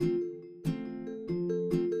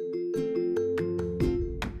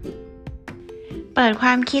เปิดคว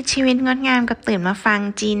ามคิดชีวิตงดงามกับตื่นมาฟัง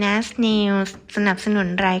Genius News สนับสนุน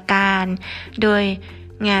รายการโดย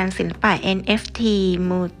งานศิลปะ NFT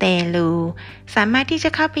มูเตลูสามารถที่จะ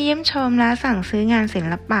เข้าไปเยี่ยมชมและสั่งซื้องานศิ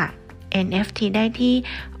ลปะ NFT ได้ที่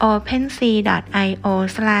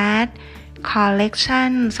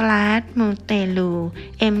OpenSea.io/collection/mutelu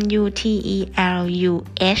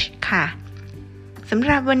MUTELUH ค่ะสำห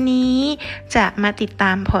รับวันนี้จะมาติดต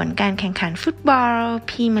ามผลการแข่งขันฟุตบอล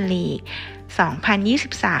พรีเมียร์ลีก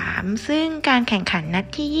2023ซึ่งการแข่งขันนัด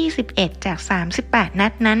ที่21จาก38นั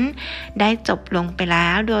ดนั้นได้จบลงไปแล้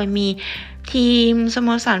วโดยมีทีมสโม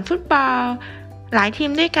สรฟุตบอลหลายที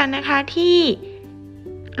มด้วยกันนะคะที่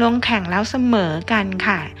ลงแข่งแล้วเสมอกัน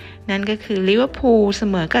ค่ะนั่นก็คือลิเวอร์พูลเส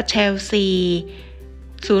มอกับเชลซี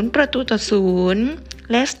0-0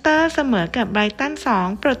เลสเตอร์เสมอกับไบรตัน2-2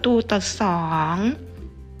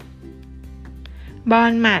บอ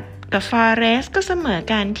ร์นมัธกับฟอเรสต์ก็เสมอ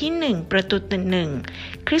กันที่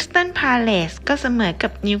1-1คริสตัลพาเลซก็เสมอกั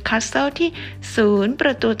บนิวคาสเซิลที่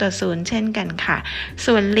0-0เช่นกันค่ะ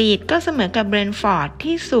ส่วนลีดก็เสมอกับเบรนท์ฟอร์ด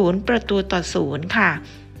ที่0-0ค่ะ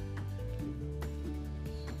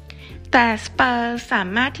แต่สเปอร์สา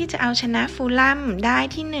มารถที่จะเอาชนะฟูลแลมได้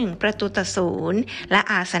ที่1-0และ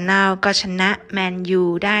อาร์เซนอลก็ชนะแมนยู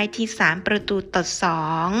ได้ที่3-2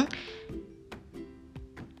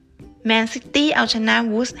แมนซิตี้เอาชนะ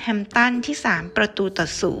วูลส์แฮมป์ตันที่3-0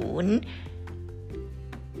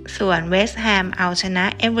ส่วนเวสต์แฮมเอาชนะ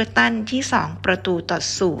เอเวอร์ตันที่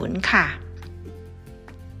2-0ค่ะ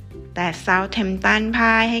แต่เซาท์แฮมป์ตันพ่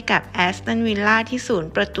ายให้กับแอสตันวิลล่าที่0-1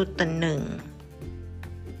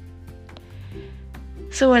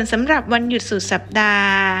ส่วนสำหรับวันหยุดสุดสัปดา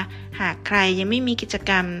ห์หากใครยังไม่มีกิจก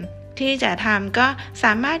รรมที่จะทำก็ส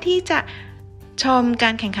ามารถที่จะชมกา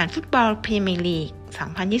รแข่งขันฟุตบอลพรีเมียร์ลีก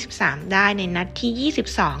2023ได้ในนัดที่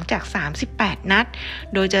22จาก38นัด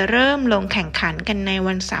โดยจะเริ่มลงแข่งขันกันใน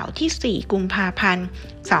วันเสาร์ที่4กุมภาพันธ์2566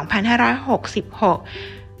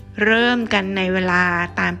เริ่มกันในเวลา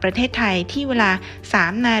ตามประเทศไทยที่เวลา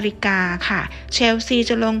 3 นาฬิกาค่ะเชลซี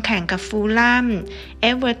จะลงแข่งกับฟูลแลมเอ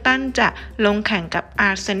เวอร์ตันจะลงแข่งกับอา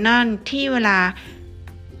ร์เซนอลที่เวลา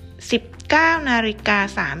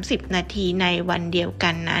 19:30 นาทีในวันเดียวกั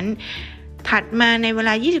นนั้นถัดมาในเวล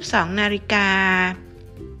า 22 นาฬิกา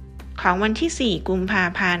ของวันที่4กุมภา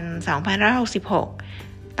พันธ์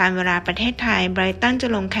2566ตามเวลาประเทศไทยไบรตันจะ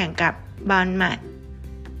ลงแข่งกับบอร์นมัธ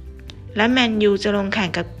และแมนยูจะลงแข่ง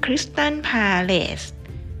กับคริสตัลพาเลซ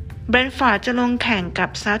เบรนท์ฟอร์ดจะลงแข่งกับ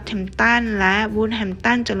เซาท์แฮมป์ตันและวูลแฮมป์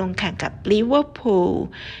ตันจะลงแข่งกับลิเวอร์พูล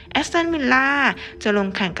แอสตันวิลล่าจะลง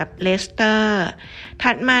แข่งกับเลสเตอร์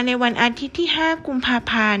ถัดมาในวันอาทิตย์ที่5กุมภา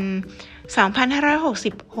พันธ์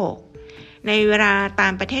2566ในเวลาตา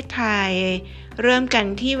มประเทศไทยเริ่มกัน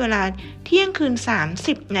ที่เวลาเที่ยงคืน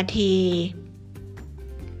30นาที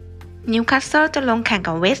นิวคาสเซิลจะลงแข่ง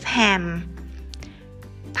กับเวสต์แฮม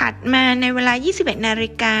ถัดมาในเวลา 21 นา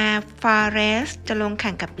ฬิกาฟอเรสต์จะลงแ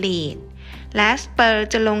ข่งกับลีดและสเปอร์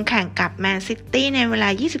จะลงแข่งกับแมนซิตี้ในเวลา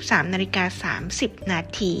 23:30 นา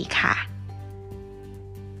ทีค่ะ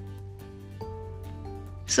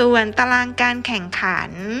ส่วนตารางการแข่งขั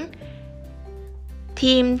น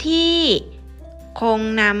ทีมที่คง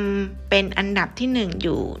นำเป็นอันดับที่1อ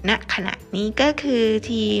ยู่ณขณะนี้ก็คือ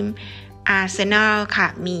ทีมอาร์เซนอลค่ะ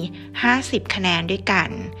มี50คะแนนด้วยกัน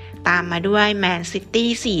ตามมาด้วยแมนซิตี้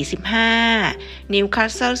45นิวคาส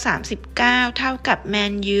เซิล39เท่ากับแม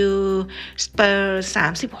นยูสเปอร์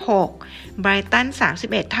36ไบรตัน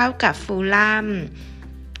31เท่ากับฟูลแลม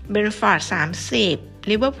เบรนท์ฟอร์ด30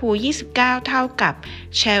ลิเวอร์พูล29เท่ากับ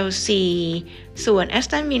เชลซีส่วนแอส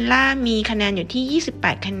ตันวิลล่ามีคะแนนอยู่ที่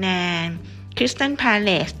28คะแนนคริสตัลพาเล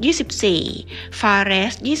ซ24ฟอเร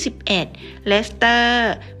สต์21เลสเตอ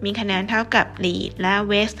ร์มีคะแนนเท่ากับลีดและ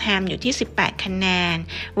เวสต์แฮมอยู่ที่18คะแนน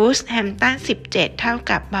วูลส์แฮมป์ตัน17เท่า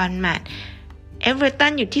กับบอร์นมัธเอเวอร์ตั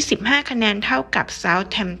นอยู่ที่15คะแนนเท่ากับเซา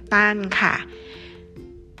ท์แฮมป์ตันค่ะ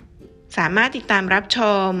สามารถติดตามรับช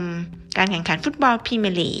มการแข่งขันฟุตบอลพรีเมี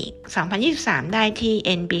ยร์ลีก2023ได้ที่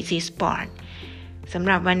NBC Sport สำห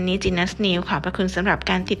รับวันนี้ Genius News ขอบพระคุณสำหรับ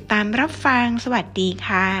การติดตามรับฟังสวัสดี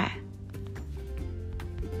ค่ะ